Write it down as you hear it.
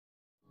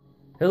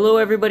Hello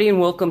everybody and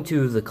welcome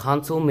to the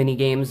console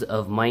minigames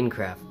of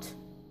Minecraft.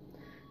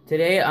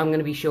 Today I'm going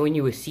to be showing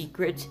you a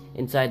secret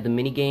inside the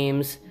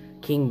minigames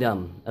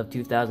Kingdom of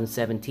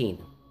 2017.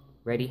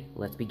 Ready?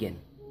 Let's begin.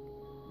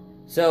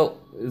 So,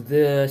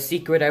 the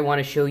secret I want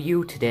to show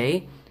you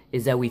today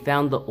is that we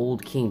found the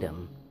old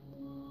kingdom.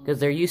 Because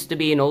there used to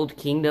be an old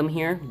kingdom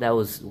here that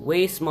was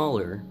way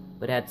smaller,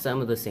 but had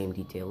some of the same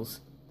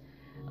details,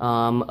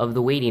 of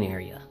the waiting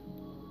area.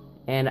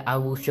 And I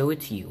will show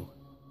it to you.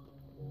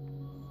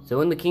 So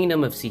in the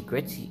Kingdom of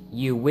Secrets,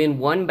 you win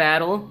one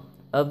battle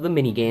of the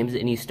minigames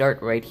and you start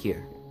right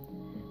here.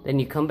 Then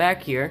you come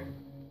back here,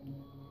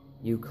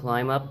 you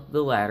climb up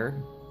the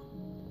ladder,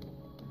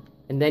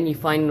 and then you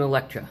find an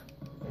Electra.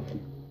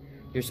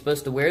 You're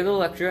supposed to wear the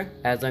Electra,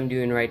 as I'm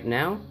doing right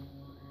now,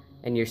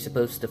 and you're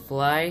supposed to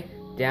fly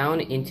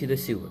down into the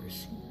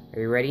sewers.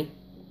 Are you ready?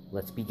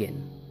 Let's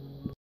begin.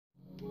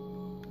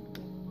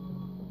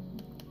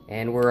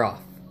 And we're off.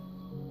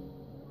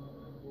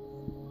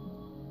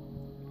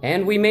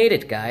 And we made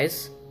it,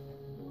 guys.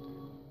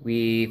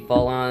 We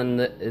fall on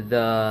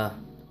the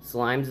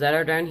slimes that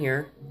are down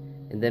here,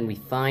 and then we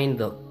find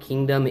the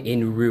kingdom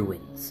in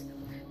ruins.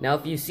 Now,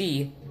 if you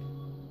see,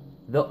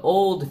 the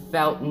old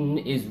fountain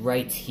is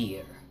right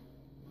here.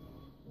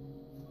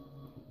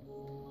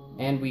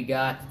 And we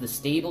got the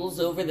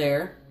stables over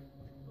there.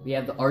 We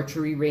have the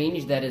archery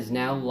range that has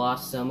now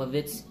lost some of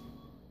its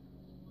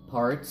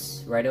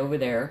parts right over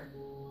there.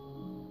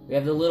 We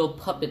have the little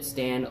puppet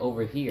stand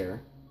over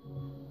here.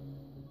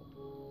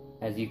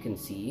 As you can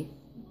see,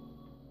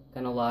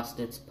 kind of lost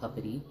its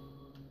puppety.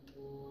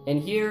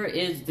 And here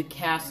is the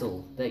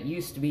castle that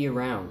used to be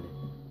around.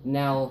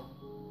 Now,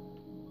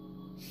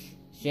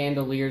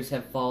 chandeliers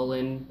have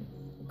fallen,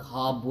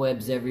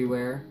 cobwebs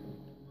everywhere.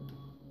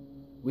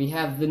 We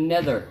have the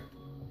nether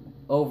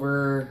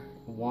over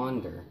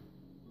Wander.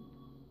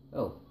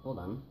 Oh, hold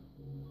on.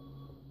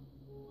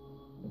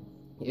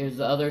 Here's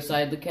the other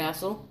side of the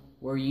castle,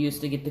 where you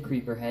used to get the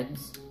creeper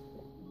heads.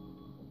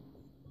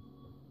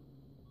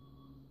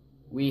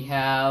 We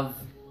have,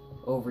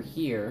 over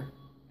here,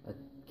 a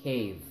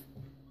cave.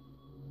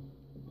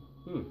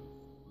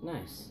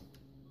 Nice.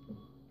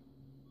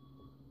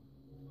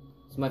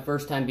 It's my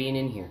first time being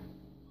in here.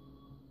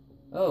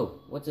 Oh,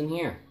 what's in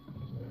here?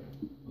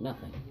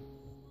 Nothing.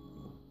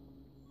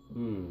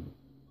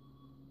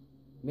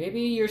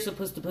 Maybe you're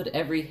supposed to put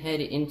every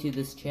head into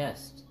this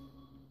chest.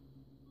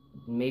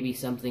 Maybe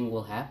something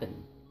will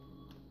happen.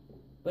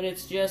 But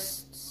it's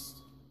just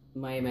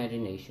my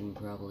imagination,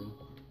 probably.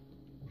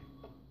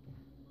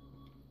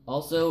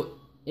 Also,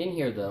 in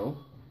here though,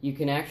 you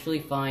can actually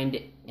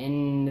find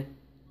end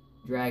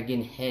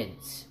dragon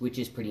heads, which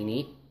is pretty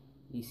neat.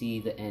 You see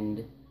the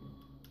end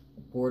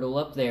portal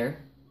up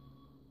there.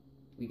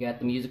 We got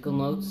the musical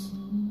notes.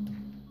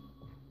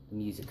 The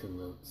musical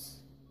notes.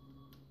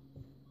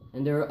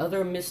 And there are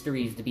other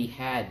mysteries to be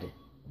had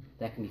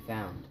that can be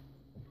found.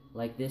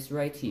 Like this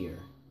right here.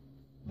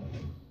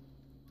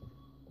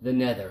 The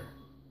Nether.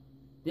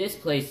 This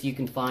place you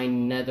can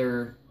find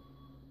nether...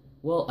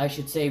 well, I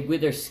should say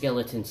wither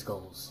skeleton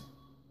skulls.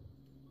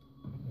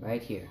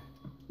 Right here.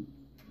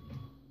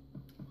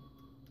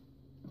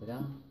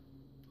 Ta-da.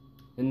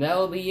 And that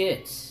will be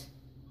it.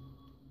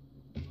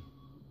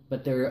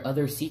 But there are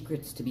other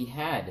secrets to be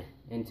had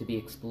and to be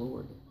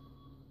explored.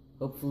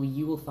 Hopefully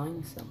you will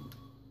find some.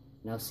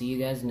 And I'll see you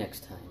guys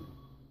next time.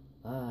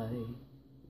 Bye.